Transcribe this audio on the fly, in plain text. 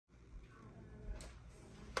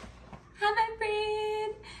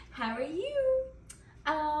how are you?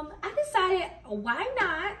 I decided why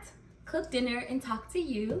not cook dinner and talk to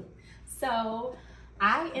you. So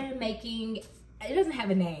I am making, it doesn't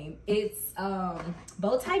have a name. It's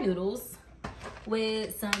bow tie noodles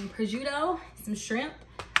with some prosciutto, some shrimp,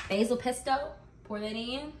 basil pesto. Pour that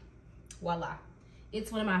in, voila.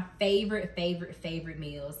 It's one of my favorite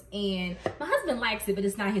meals. And my husband likes it, but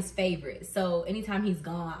it's not his favorite. So anytime he's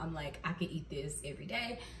gone, I'm like, I could eat this every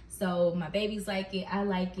day. So my babies like it, I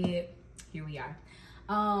like it. Here we are.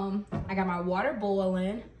 I got my water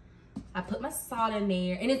boiling. I put my salt in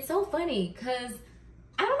there. And it's so funny because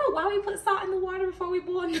I don't know why we put salt in the water before we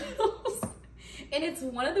boil noodles. And it's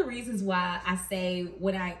one of the reasons why I say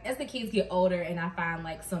as the kids get older and I find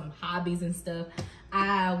like some hobbies and stuff,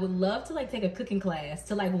 I would love to like take a cooking class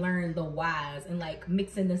to like learn the whys and like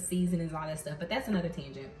mixing the seasonings and all that stuff. But that's another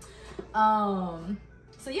tangent.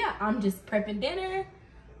 So yeah, I'm just prepping dinner.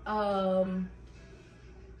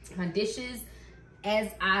 My dishes,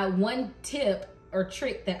 one tip or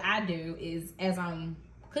trick that I do is as I'm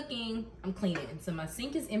cooking, I'm cleaning. So my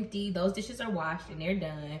sink is empty, those dishes are washed and they're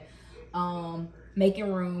done.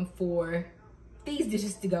 Making room for these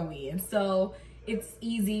dishes to go in. So it's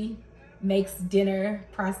easy, makes dinner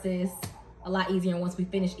process a lot easier. And once we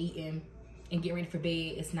finish eating and get ready for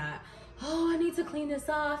bed, it's not, oh, I need to clean this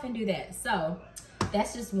off and do that. So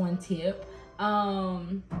that's just one tip.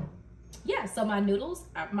 Yeah, so my noodles,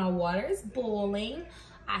 my water is boiling.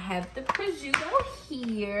 I have the prosciutto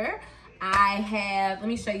here. let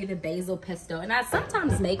me show you the basil pesto. And I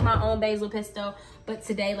sometimes make my own basil pesto, but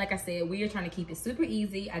today, like I said, we are trying to keep it super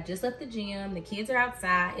easy. I just left the gym, the kids are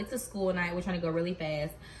outside, it's a school night, we're trying to go really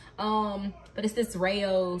fast. But it's this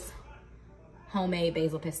Rayo's homemade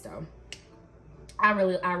basil pesto. I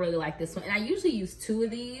really like this one. And I usually use 2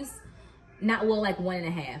 of these, like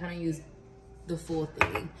 1.5. I don't use the full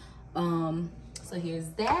thing. So here's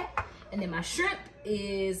that. And then my shrimp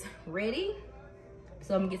is ready.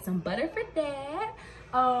 So I'm gonna get some butter for that.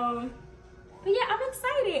 But yeah, I'm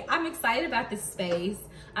excited. I'm excited about this space.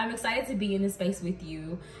 I'm excited to be in this space with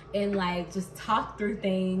you and like just talk through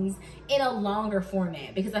things in a longer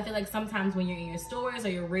format, because I feel like sometimes when you're in your stories or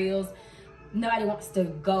your reels, nobody wants to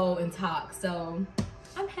go and talk. So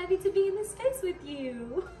I'm happy to be in this space with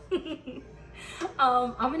you.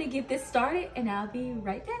 I'm gonna get this started and I'll be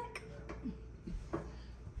right back.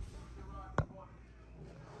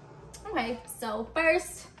 Okay, so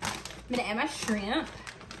first I'm gonna add my shrimp.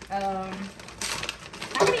 I'm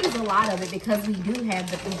gonna use a lot of it because we do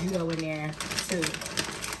have the prosciutto in there too.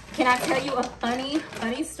 Can I tell you a funny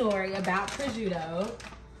story about prosciutto?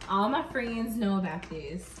 All my friends know about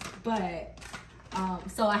this, but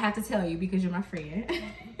so I have to tell you because you're my friend.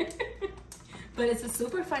 But it's a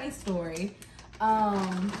super funny story.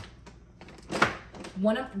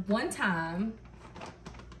 One time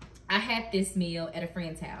I had this meal at a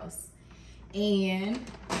friend's house, and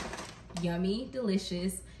yummy,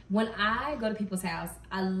 delicious. When I go to people's house,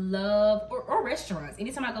 I love, or restaurants,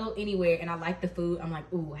 anytime I go anywhere and I like the food, I'm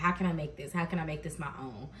like, ooh, how can I make this? How can I make this my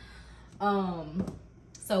own?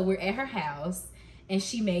 So we're at her house and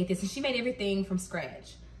she made this, and she made everything from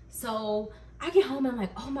scratch. So I get home and I'm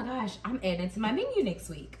like, oh my gosh, I'm adding it to my menu next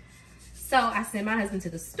week. So I sent my husband to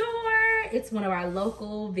the store. It's one of our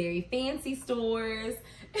local, very fancy stores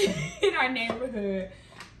in our neighborhood.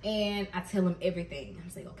 And I tell him everything.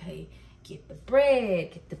 I'm like, okay, get the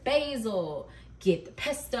bread, get the basil, get the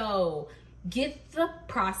pesto, get the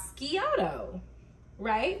prosciutto,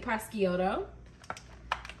 right? Prosciutto,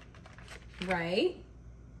 right?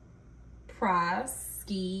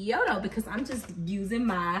 Prosciutto, because I'm just using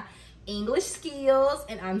my English skills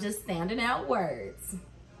and I'm just sounding out words.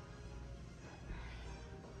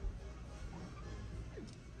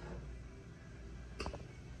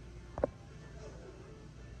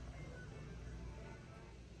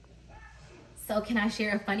 So can I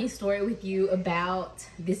share a funny story with you about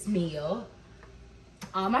this meal?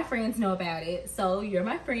 All my friends know about it, so you're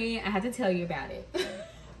my friend, I have to tell you about it.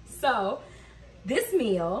 So this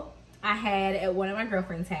meal I had at one of my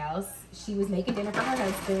girlfriend's house. She was making dinner for her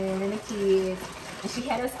husband and the kids, and she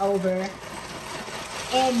had us over.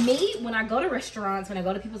 And me, when I go to restaurants, when I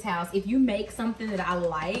go to people's house, if you make something that I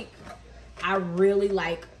like, I really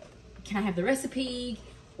like, can I have the recipe?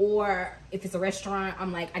 Or if it's a restaurant,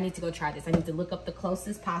 I'm like, I need to go try this. I need to look up the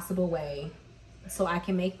closest possible way so I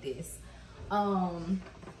can make this. So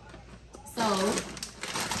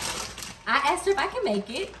I asked her if I can make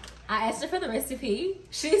it. I asked her for the recipe.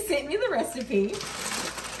 She sent me the recipe.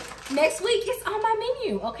 Next week, it's on my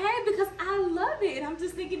menu, okay? Because I love it. And I'm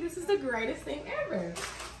just thinking this is the greatest thing ever.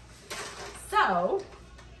 So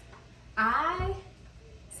I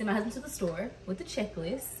sent my husband to the store with the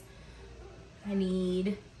checklist. I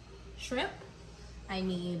need shrimp. I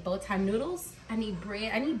need bow tie noodles. I need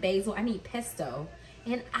bread. I need basil. I need pesto.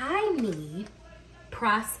 And I need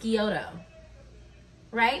prosciutto,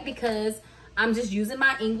 right? Because I'm just using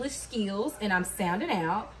my English skills and I'm sounding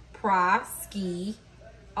out prosciutto,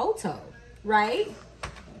 right?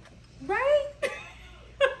 Right?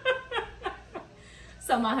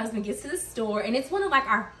 So my husband gets to the store, and it's one of like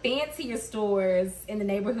our fancier stores in the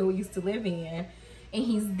neighborhood we used to live in. And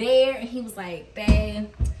he's there, and he was like, babe,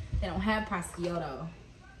 they don't have prosciutto.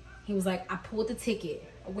 He was like, I pulled the ticket.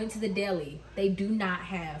 I went to the deli. They do not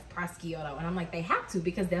have prosciutto. And I'm like, they have to,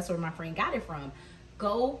 because that's where my friend got it from.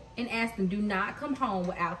 Go and ask them, do not come home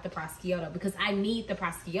without the prosciutto, because I need the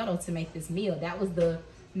prosciutto to make this meal. That was the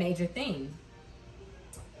major thing.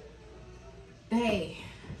 Babe,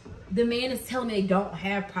 the man is telling me they don't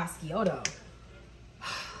have prosciutto.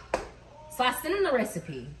 So I sent him the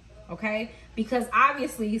recipe, okay? Because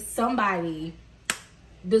obviously somebody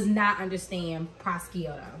does not understand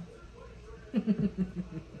prosciutto.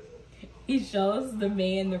 He shows the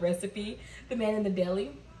man the recipe, the man in the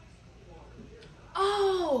deli.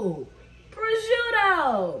 Oh,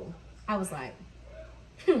 prosciutto. I was like,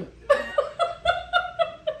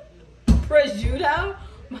 prosciutto?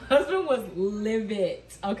 My husband was livid,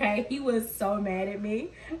 okay? He was so mad at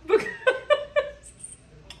me because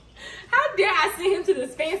how dare I send him to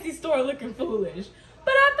this fancy store looking foolish?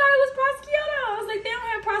 But I thought it was prosciutto. I was like, they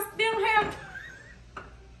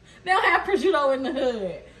don't have prosciutto in the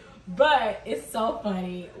hood. But it's so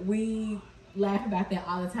funny. We laugh about that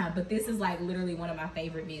all the time. But this is like literally one of my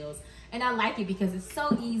favorite meals. And I like it because it's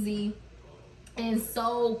so easy and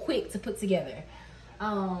so quick to put together.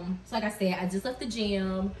 So like I said, I just left the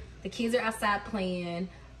gym. The kids are outside playing.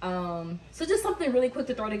 So just something really quick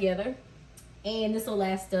to throw together. And this will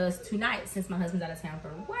last us 2 nights since my husband's out of town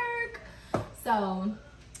for work. So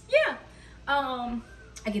yeah, I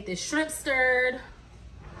get this shrimp stirred.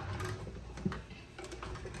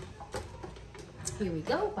 Here we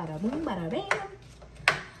go. Bada boom, bada bam.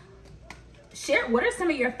 Share, what are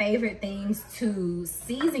some of your favorite things to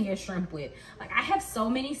season your shrimp with? Like, I have so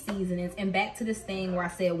many seasonings, and back to this thing where I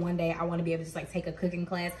said one day I want to be able to just like take a cooking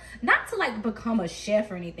class, not to like become a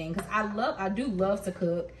chef or anything, because I do love to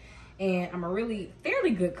cook, and I'm a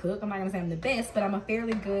fairly good cook. I'm not gonna say I'm the best, but I'm a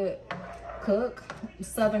fairly good cook.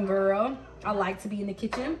 Southern girl. I like to be in the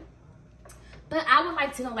kitchen. But I would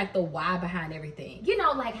like to know like the why behind everything. You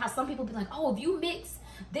know, like how some people be like, oh, if you mix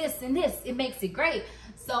this and this, it makes it great.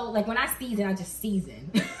 So like when I season, I just season.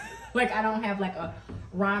 Like I don't have like a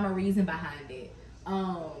rhyme or reason behind it.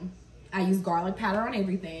 I use garlic powder on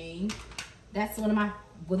everything. That's one of my,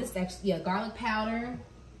 well, this actually, yeah, garlic powder.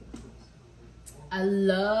 I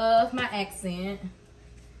love my accent.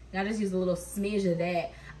 And I just use a little smidge of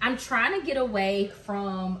that. I'm trying to get away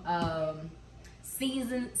from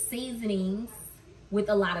seasonings with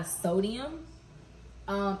a lot of sodium.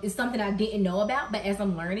 It's something I didn't know about, but as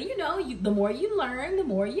I'm learning, you know, the more you learn, the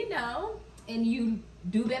more you know, and you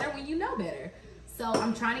do better when you know better. So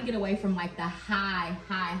I'm trying to get away from like the high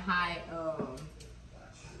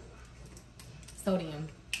sodium.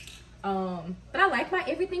 But I like my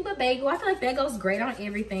everything but bagel. I feel like that goes great on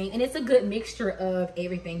everything, and it's a good mixture of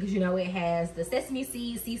everything because you know it has the sesame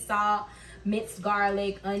seeds, sea salt, minced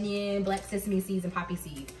garlic, onion, black sesame seeds, and poppy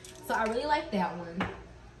seeds. So I really like that one.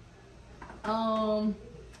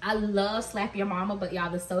 I love Slap Your Mama, but y'all,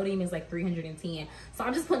 the sodium is like 310. So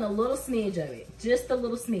I'm just putting a little smidge of it, just a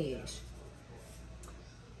little smidge.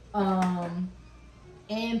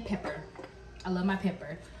 And pepper. I love my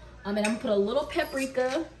pepper. And I'm gonna put a little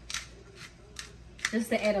paprika just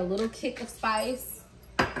to add a little kick of spice.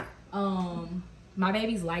 My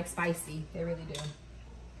babies like spicy, they really do.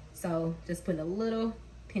 So just put a little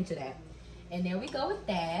pinch of that. And there we go with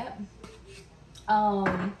that.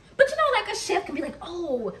 But you know, like a chef can be like,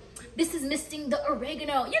 oh, this is missing the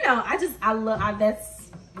oregano. You know,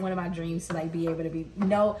 that's one of my dreams, to like be able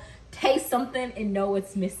to taste something and know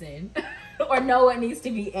what's missing or know what needs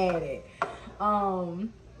to be added. So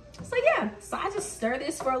yeah, so I just stir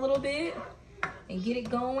this for a little bit and get it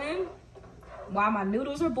going while my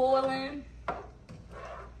noodles are boiling.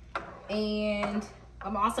 And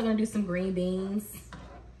I'm also gonna do some green beans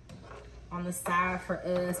on the side for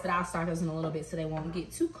us, but I'll start those in a little bit so they won't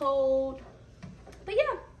get too cold. But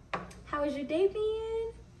yeah, how has your day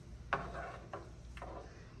been?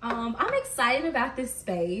 I'm excited about this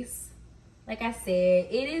space. Like I said,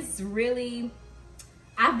 it is really,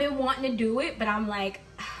 I've been wanting to do it, but I'm like,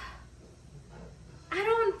 I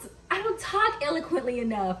don't talk eloquently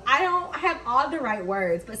enough. I don't have all the right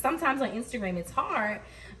words, but sometimes on Instagram it's hard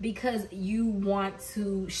because you want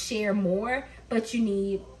to share more, but you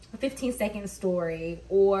need a 15-second story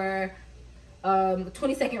or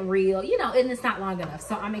 20-second reel, you know, and it's not long enough.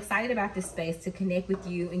 So I'm excited about this space to connect with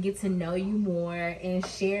you and get to know you more and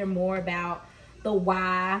share more about the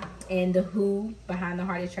why and the who behind the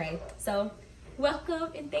Heart of Trey. So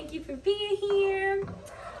welcome and thank you for being here.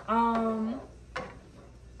 I'm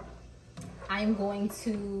going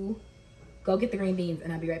to go get the green beans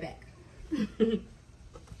and I'll be right back.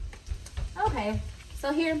 Okay,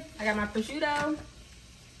 so here I got my prosciutto.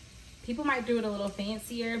 People might do it a little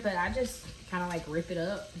fancier, but I just kind of like rip it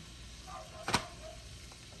up.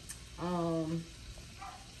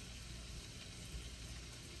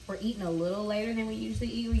 We're eating a little later than we usually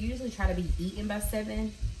eat. We usually try to be eating by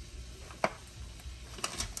 7.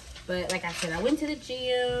 But like I said, I went to the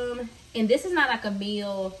gym, and this is not like a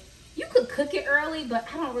meal. You could cook it early, but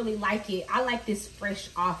I don't really like it. I like this fresh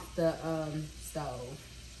off the stove.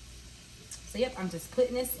 So yep, I'm just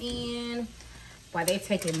putting this in while they're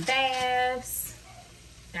taking baths.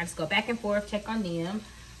 I just go back and forth, check on them.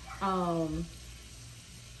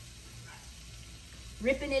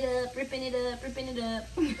 Ripping it up, ripping it up, ripping it up.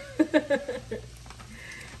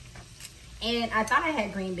 And I thought I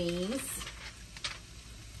had green beans,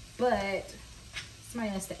 but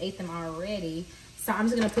somebody else that ate them already. So I'm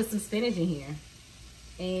just gonna put some spinach in here.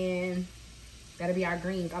 And that'll be our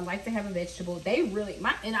greens. I like to have a vegetable. They really,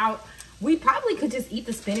 we probably could just eat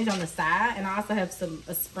the spinach on the side, and I also have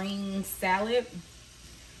a spring salad.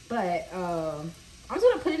 But I'm just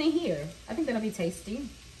gonna put it in here. I think that'll be tasty.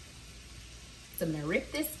 So I'm gonna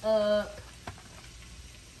rip this up.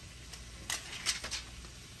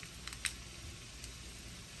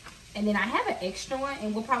 And then I have an extra one,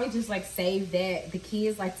 and we'll probably just like save that. The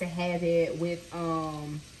kids like to have it with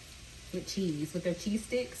cheese, with their cheese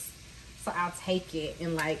sticks. So I'll take it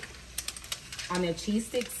and like on their cheese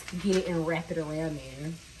sticks, get it and wrap it around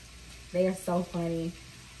there. They are so funny.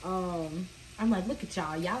 I'm like, look at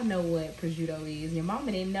y'all. Y'all know what prosciutto is. Your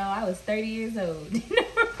mama didn't know I was 30 years old.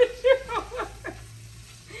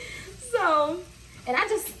 So, and I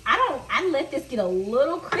let this get a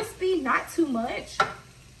little crispy, not too much.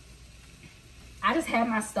 I just had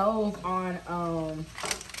my stove on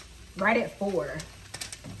right at 4.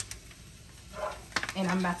 And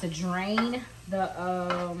I'm about to drain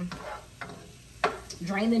the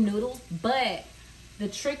noodles, but the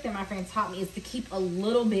trick that my friend taught me is to keep a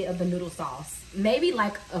little bit of the noodle sauce, maybe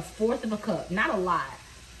like 1/4 of a cup, not a lot,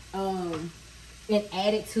 and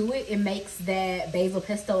add it to it. It makes that basil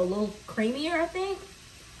pesto a little creamier, I think.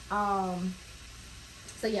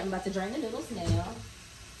 So yeah, I'm about to drain the noodles now.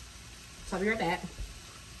 So I'll be right back.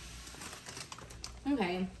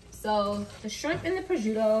 Okay, so the shrimp and the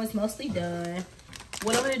prosciutto is mostly done.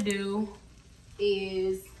 What I'm gonna do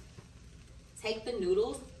is take the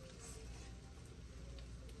noodles,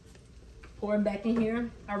 pour them back in here.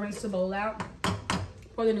 I rinse the bowl out,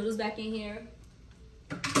 pour the noodles back in here.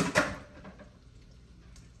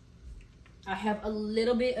 I have a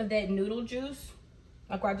little bit of that noodle juice,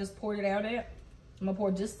 like where I just poured it out at. I'm gonna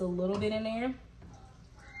pour just a little bit in there.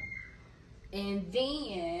 And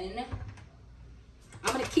then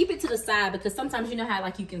I'm gonna keep it to the side because sometimes you know how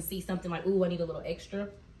like you can see something like, ooh, I need a little extra.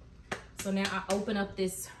 So now I open up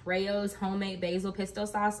this Rayo's homemade basil pesto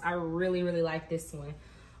sauce. I really, really like this one.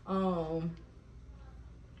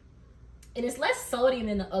 And it's less sodium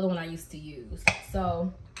than the other one I used to use.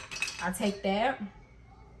 So I take that,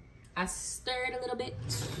 I stir it a little bit.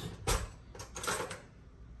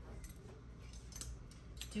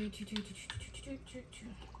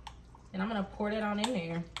 And I'm gonna pour that on in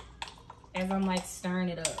there as I'm like stirring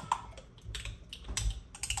it up.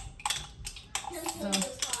 So,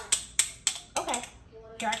 okay,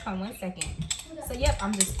 here I come, 1 second. So yep,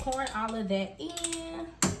 I'm just pouring all of that in.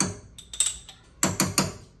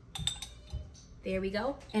 There we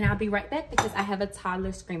go. And I'll be right back because I have a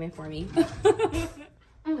toddler screaming for me.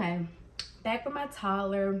 Okay, back with my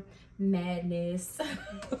toddler madness.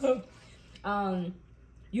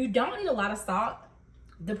 You don't need a lot of salt.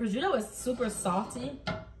 The prosciutto is super salty.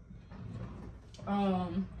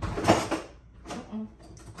 I'm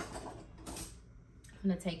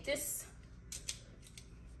gonna take this,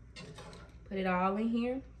 put it all in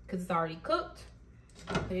here because it's already cooked.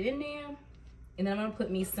 Put it in there, and then I'm gonna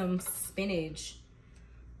put me some spinach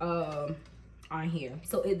on here.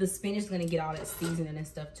 So the spinach is gonna get all that seasoning and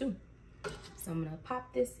stuff too. So I'm gonna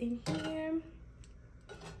pop this in here.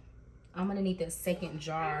 I'm gonna need that second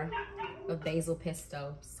jar of basil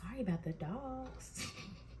pesto. Sorry about the dogs.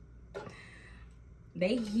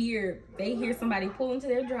 They hear somebody pull into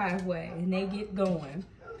their driveway and they get going.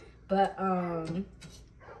 But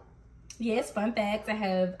Yes, fun facts. I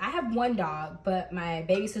have one dog, but my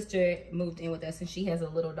baby sister moved in with us and she has a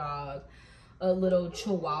little dog, a little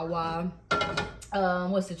Chihuahua.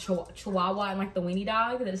 What's the Chihuahua and like the weenie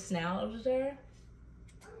dog, the Schnauzer,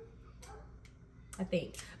 I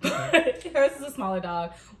think. Hers is a smaller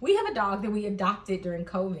dog. We have a dog that we adopted during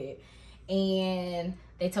COVID, and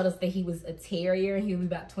they told us that he was a terrier and he was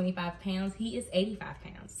about 25 pounds. He is 85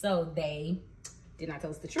 pounds. So they did not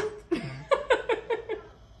tell us the truth.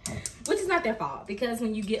 Which is not their fault, because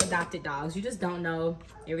when you get adopted dogs, you just don't know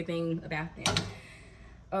everything about them.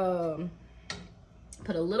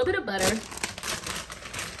 Put a little bit of butter.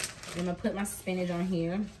 I'm gonna put my spinach on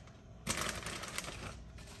here.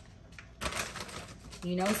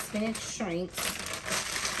 You know, spinach shrinks.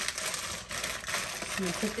 I'm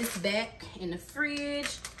gonna put this back in the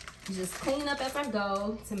fridge. Just clean up as I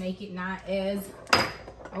go to make it not as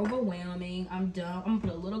overwhelming. I'm done. I'm gonna put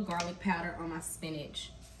a little garlic powder on my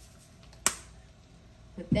spinach.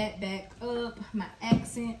 Put that back up, my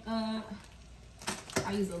accent up.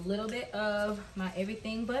 I use a little bit of my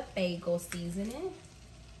everything but bagel seasoning.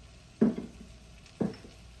 Put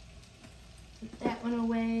that one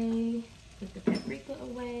away. Put the paprika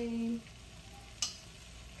away.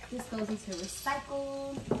 This goes into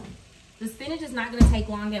recycle. The spinach is not gonna take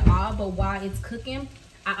long at all, but while it's cooking,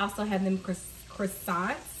 I also have them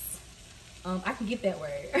croissants. I can get that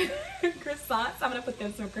word. Croissants. I'm gonna put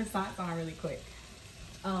them some croissants on really quick.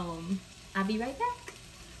 I'll be right back.